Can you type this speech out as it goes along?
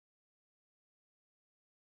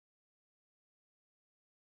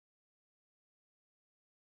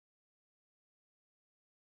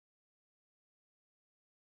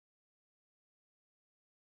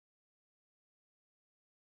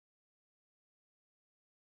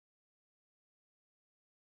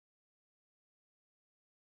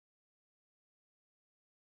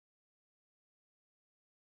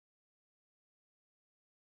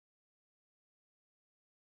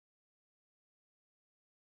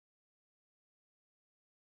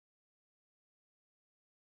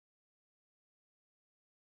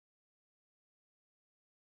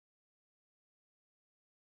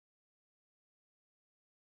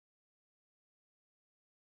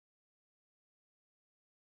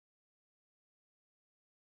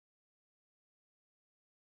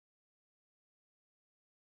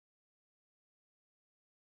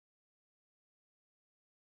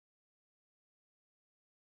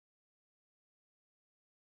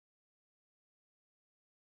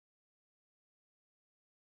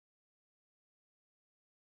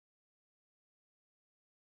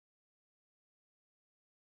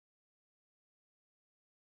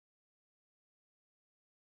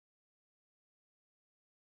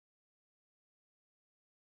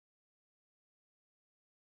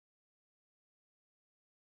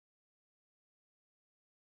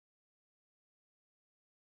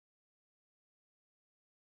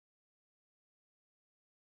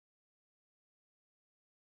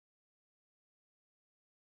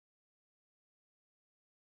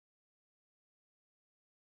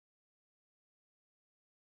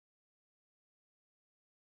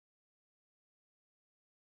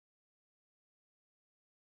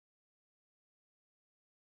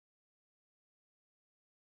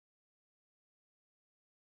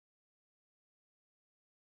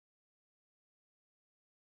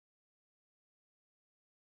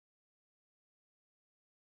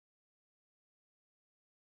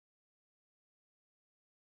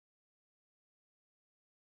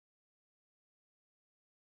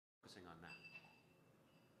focusing on that.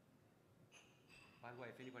 By the way,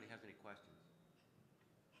 if anybody has any questions.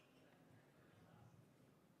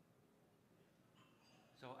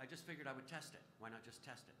 So I just figured I would test it. Why not just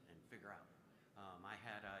test it and figure out? I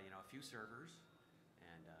had a few servers,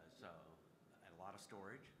 and so I had a lot of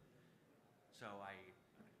storage. So I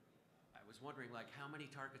was wondering, like, how many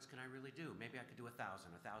targets can I really do? Maybe I could do 1,000.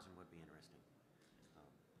 1,000 would be interesting.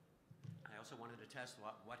 I also wanted to test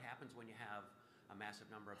what happens when you have a massive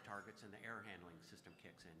number of targets and the error handling system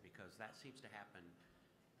kicks in, because that seems to happen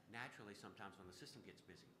naturally sometimes when the system gets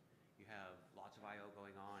busy. You have lots of I/O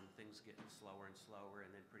going on, things get slower and slower, and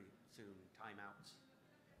then pretty soon timeouts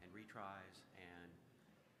and retries, and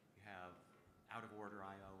you have out of order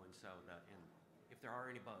I/O, and if there are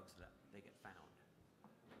any bugs, they get found.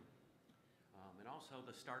 And also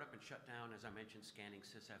the startup and shutdown, as I mentioned, scanning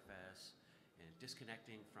sysfs and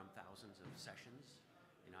disconnecting from thousands of sessions.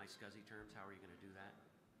 In iSCSI terms, how are you going to do that?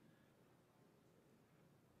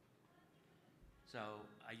 So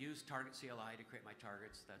I used target CLI to create my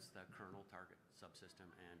targets. That's the kernel target subsystem.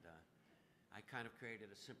 And I kind of created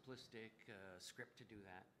a simplistic script to do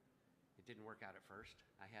that. It didn't work out at first.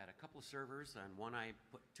 I had a couple of servers, and one I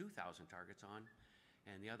put 2,000 targets on,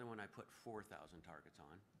 and the other one I put 4,000 targets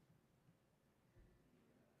on.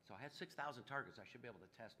 So I had 6,000 targets. I should be able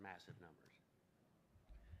to test massive numbers.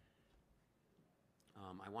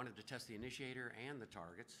 I wanted to test the initiator and the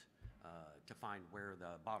targets to find where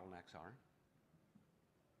the bottlenecks are.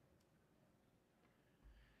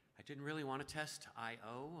 I didn't really want to test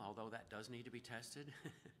I/O, although that does need to be tested,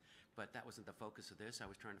 but that wasn't the focus of this. I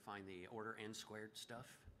was trying to find the order n squared stuff.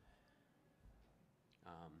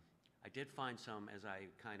 I did find some, as I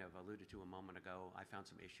kind of alluded to a moment ago, I found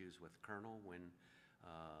some issues with kernel when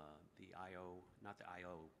the I/O, not the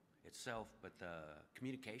I/O itself, but the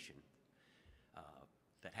communication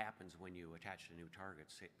that happens when you attach to new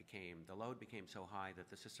targets. The load became so high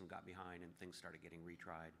that the system got behind and things started getting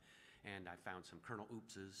retried. And I found some kernel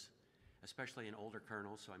oopses, especially in older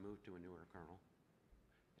kernels, so I moved to a newer kernel.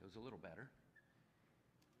 It was a little better,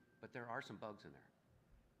 but there are some bugs in there.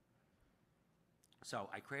 So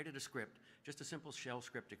I created a script, just a simple shell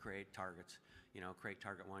script to create targets, create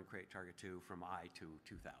target 1, create target 2 from I to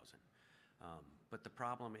 2,000. But the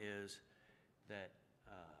problem is that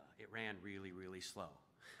it ran really, really slow.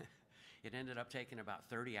 It ended up taking about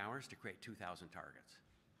 30 hours to create 2,000 targets.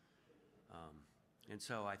 And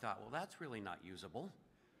so I thought, well, that's really not usable.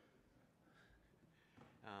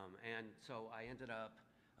 And so I ended up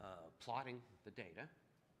plotting the data.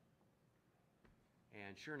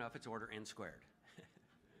 And sure enough, it's order n squared.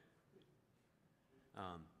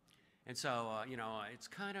 And so, it's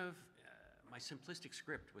kind of, my simplistic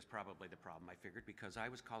script was probably the problem, I figured, because I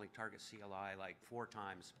was calling target CLI like 4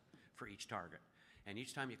 times for each target. And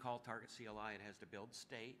each time you call target CLI, it has to build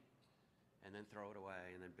state and then throw it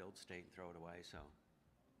away, and then build state and throw it away.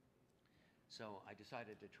 So I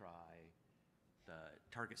decided to try the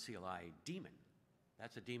target CLI daemon.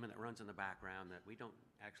 That's a daemon that runs in the background that we don't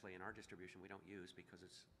actually, in our distribution, we don't use because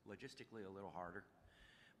it's logistically a little harder.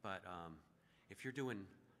 But if you're doing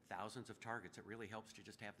thousands of targets, it really helps to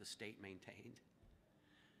just have the state maintained.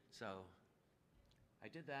 So I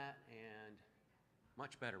did that, and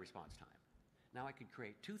much better response time. Now I could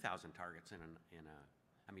create 2,000 targets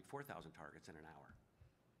 4,000 targets in an hour.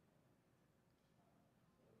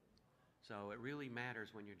 So it really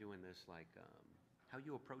matters when you're doing this, like how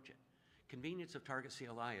you approach it. Convenience of target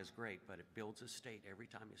CLI is great, but it builds a state every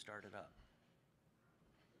time you start it up.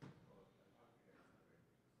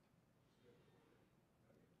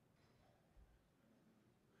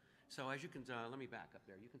 So as you can, let me back up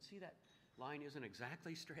there. You can see that line isn't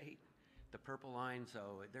exactly straight, the purple line,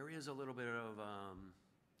 so there is a little bit of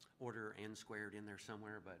order n squared in there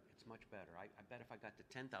somewhere, but it's much better. I bet if I got to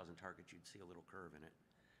 10,000 targets, you'd see a little curve in it.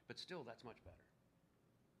 But still, that's much better.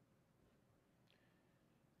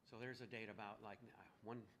 So there's a data about like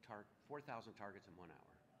 4,000 targets in 1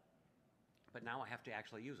 hour. But now I have to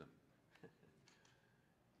actually use them.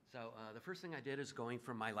 So the first thing I did is going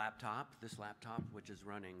from my laptop, this laptop, which is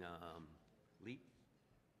running Leap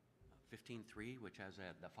 15.3, which has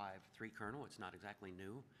the 5.3 kernel. It's not exactly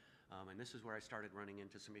new. And this is where I started running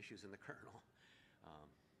into some issues in the kernel.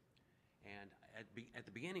 And at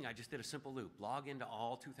the beginning, I just did a simple loop. Log into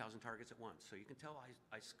all 2,000 targets at once. So you can tell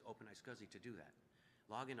I open iSCSI to do that.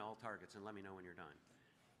 Log into all targets and let me know when you're done.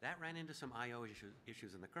 That ran into some I/O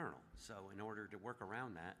issues in the kernel. So in order to work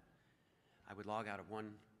around that, I would log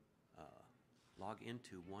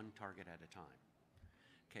into one target at a time.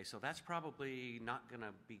 Okay, so that's probably not going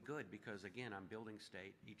to be good because, again, I'm building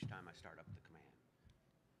state each time I start up the command.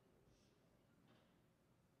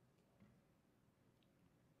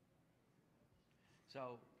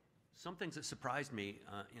 So some things that surprised me,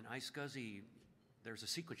 in iSCSI, there's a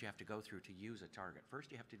sequence you have to go through to use a target.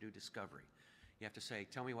 First, you have to do discovery. You have to say,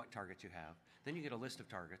 tell me what targets you have. Then you get a list of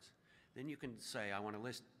targets. Then you can say, I want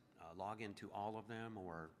to log into all of them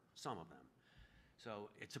or some of them. So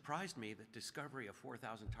it surprised me that discovery of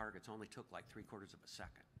 4,000 targets only took like 3/4 of a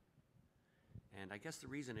second. And I guess the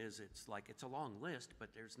reason is it's a long list,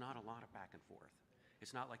 but there's not a lot of back and forth.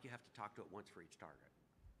 It's not like you have to talk to it once for each target.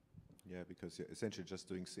 Yeah, because you're essentially just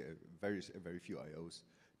doing very few IOs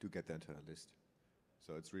to get the entire list.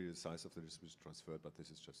 So it's really the size of the list which is transferred, but this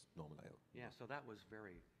is just normal IO. Yeah, so that was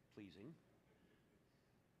very pleasing.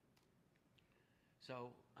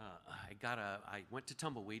 So I went to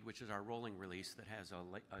Tumbleweed, which is our rolling release that has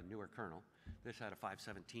a newer kernel. This had a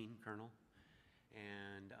 5.17 kernel.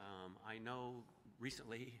 And I know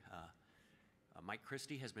recently Mike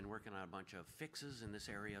Christie has been working on a bunch of fixes in this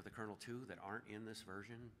area of the kernel 2 that aren't in this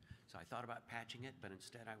version. So I thought about patching it, but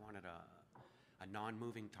instead I wanted a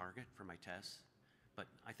non-moving target for my tests. But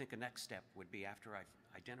I think a next step would be, after I've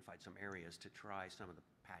identified some areas, to try some of the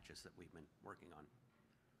patches that we've been working on.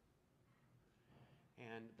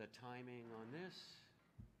 And the timing on this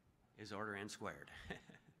is order n squared.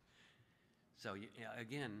 So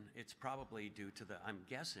again, it's probably due to I'm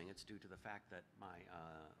guessing it's due to the fact that my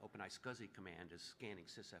Open iSCSI command is scanning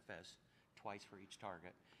sysfs twice for each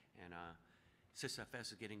target, and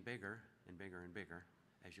sysfs is getting bigger and bigger and bigger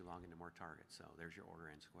as you log into more targets. So there's your order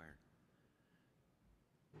n squared.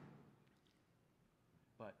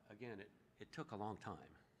 But again, it took a long time.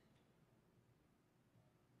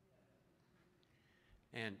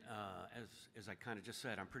 And as I kind of just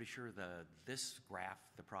said, I'm pretty sure this graph,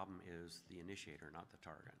 the problem is the initiator, not the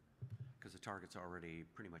target, because the target's already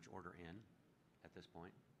pretty much order n at this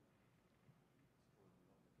point.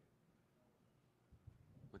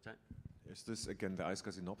 What's that? Is this, again, the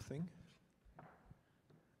iSCSI knob thing?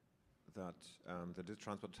 That the disk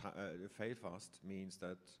transport fail fast means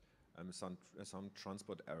that some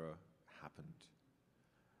transport error happened.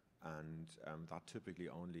 And that typically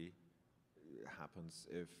only happens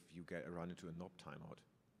if you run into a knob timeout.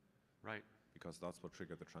 Right. Because that's what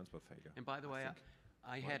triggered the transport failure. And by the way,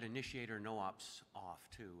 I had initiator no ops off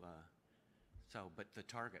too, but the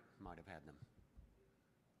target might have had them.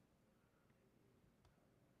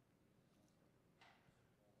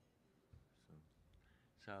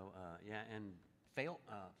 So yeah, and fail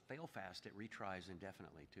fast, it retries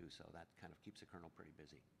indefinitely too, so that kind of keeps the kernel pretty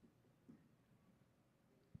busy.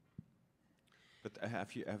 But have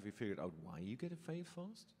you figured out why you get a fail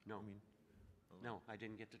fast? No. No, I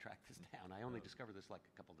didn't get to track this down. I only discovered this like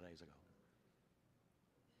a couple of days ago.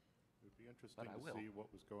 It would be interesting to see what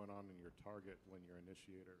was going on in your target when your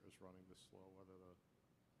initiator is running this slow, whether the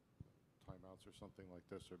timeouts or something like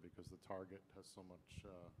this, or because the target has so much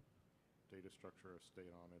data structure or state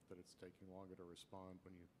on it that it's taking longer to respond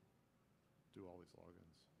when you do all these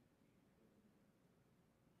logins.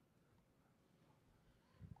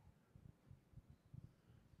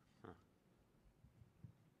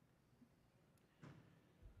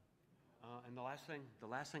 And the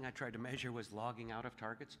last thing I tried to measure was logging out of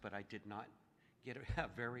targets, but I did not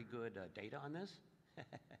have very good data on this.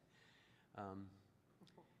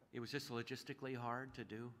 It was just logistically hard to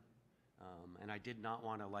do, and I did not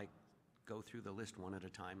want to go through the list one at a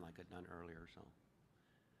time like I'd done earlier.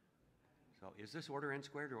 So is this order n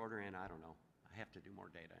squared or order n? I don't know. I have to do more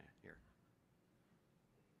data here.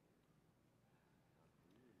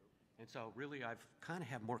 And so really, I've kind of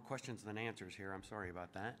have more questions than answers here. I'm sorry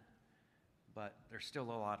about that. But there's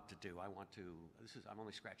still a lot to do. I've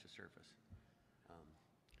only scratched the surface.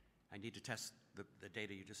 I need to test the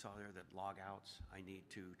data you just saw there, that log outs. I need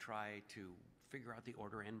to try to figure out the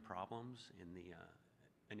order n problems in the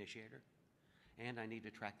initiator. And I need to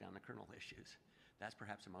track down the kernel issues. That's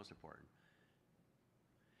perhaps the most important.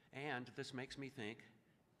 And this makes me think,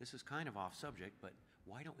 this is kind of off subject, but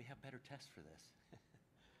why don't we have better tests for this?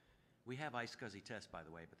 We have iSCSI tests, by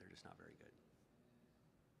the way, but they're just not very good.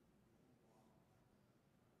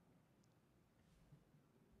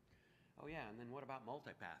 Oh yeah, and then what about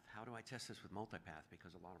multipath? How do I test this with multipath?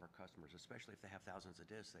 Because a lot of our customers, especially if they have thousands of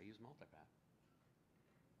disks, they use multipath.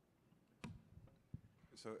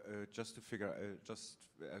 So just to figure,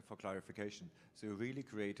 for clarification, so you really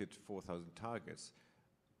created 4,000 targets.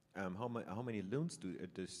 How many loons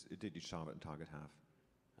did each target have?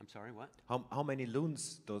 I'm sorry, what? How many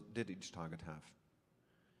loons did each target have?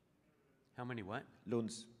 How many what?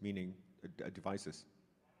 Loons, meaning devices.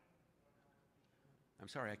 I'm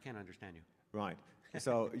sorry, I can't understand you. Right.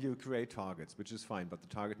 So you create targets, which is fine, but the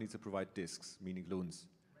target needs to provide disks, meaning loons.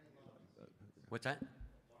 What's that?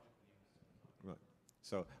 Right.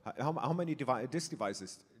 So how many disk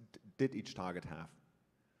devices did each target have?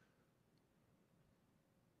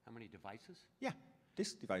 How many devices? Yeah,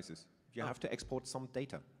 disk devices. You have to export some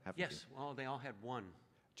data, haven't you? Yes, well, they all had one.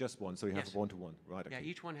 Just one, so you have Yes. a one-to-one, right? Yeah, Okay.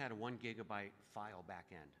 each one had a 1 gigabyte file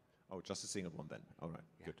back end. Oh, just a single one then. All right,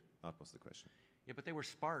 Yeah. good. That was the question. Yeah, but they were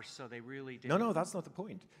sparse, so they really didn't. No, that's not the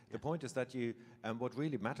point. The point is that what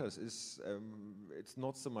really matters is it's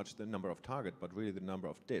not so much the number of target, but really the number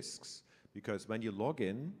of disks. Because when you log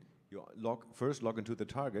in, you first log into the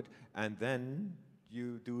target, and then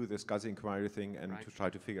you do the SCSI inquiry thing and Right. to try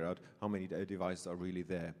to figure out how many devices are really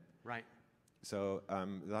there. Right. So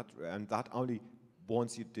that only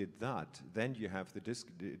once you did that, then you have the disk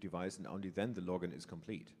device, and only then the login is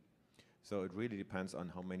complete. So it really depends on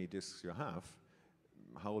how many disks you have,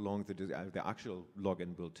 how long the actual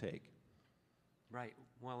login will take. Right.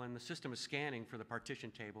 Well, and the system is scanning for the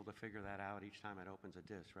partition table to figure that out each time it opens a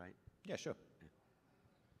disk, right? Yeah, sure.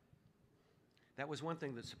 That was one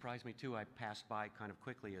thing that surprised me too. I passed by kind of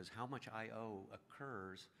quickly is how much I/O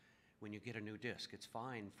occurs when you get a new disk. It's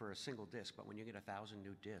fine for a single disk, but when you get 1,000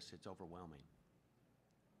 new disks, it's overwhelming.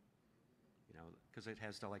 You know, because it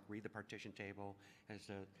has to like read the partition table, has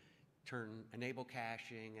to enable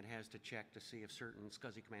caching, and has to check to see if certain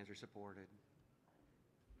SCSI commands are supported.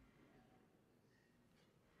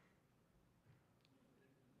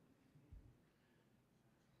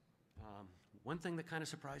 One thing that kind of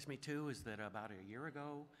surprised me too is that about a year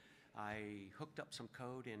ago, I hooked up some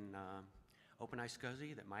code in Open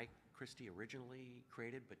iSCSI that Mike Christie originally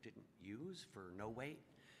created but didn't use for no wait.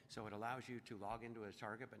 So it allows you to log into a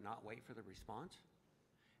target but not wait for the response.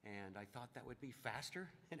 And I thought that would be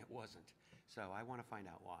faster, and it wasn't. So I want to find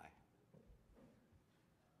out why.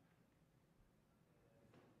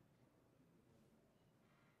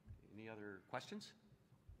 Any other questions?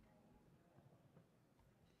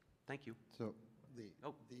 Thank you. So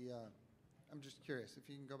Oh. I'm just curious, if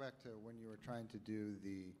you can go back to when you were trying to do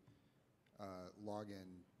the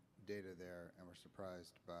login data there and were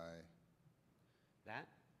surprised by... That?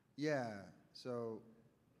 Yeah, so,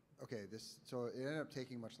 okay, so it ended up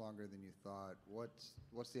taking much longer than you thought.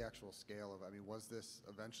 What's the actual scale of, I mean, was this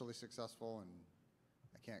eventually successful? And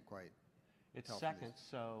I can't quite It's tell from these. seconds,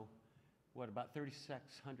 so what, about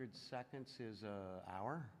 3,600 seconds is an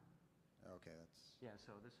hour? Okay, that's... Yeah,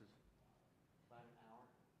 so this is about an hour.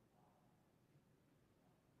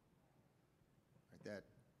 Right, that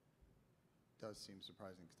does seem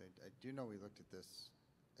surprising, because I do know we looked at this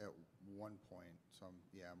at one point, so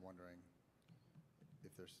I'm wondering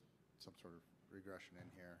if there's some sort of regression in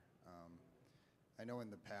here. I know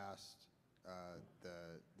in the past,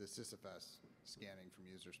 the SysFS scanning from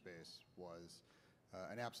user space was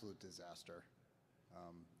an absolute disaster,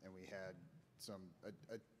 and we had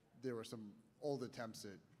there were some old attempts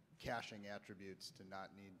at caching attributes to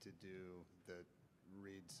not need to do the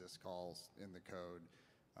read syscalls in the code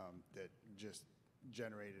that just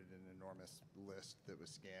generated an enormous list that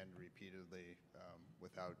was scanned repeatedly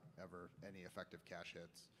without ever any effective cache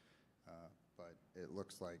hits. But it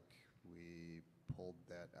looks like we pulled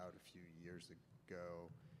that out a few years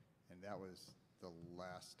ago, and that was the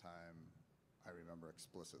last time I remember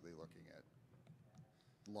explicitly looking at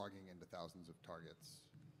logging into thousands of targets.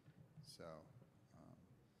 So,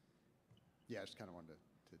 yeah, I just kind of wanted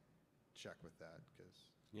to check with that,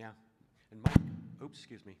 because... Yeah, and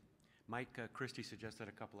Mike Christie suggested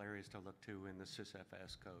a couple areas to look to in the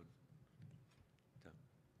SysFS code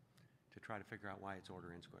to try to figure out why it's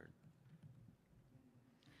order n squared.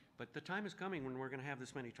 But the time is coming when we're going to have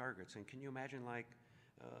this many targets, and can you imagine like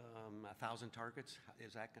 1,000 targets?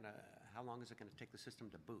 How long is it going to take the system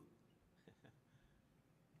to boot?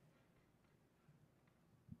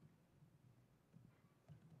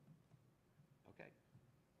 Okay.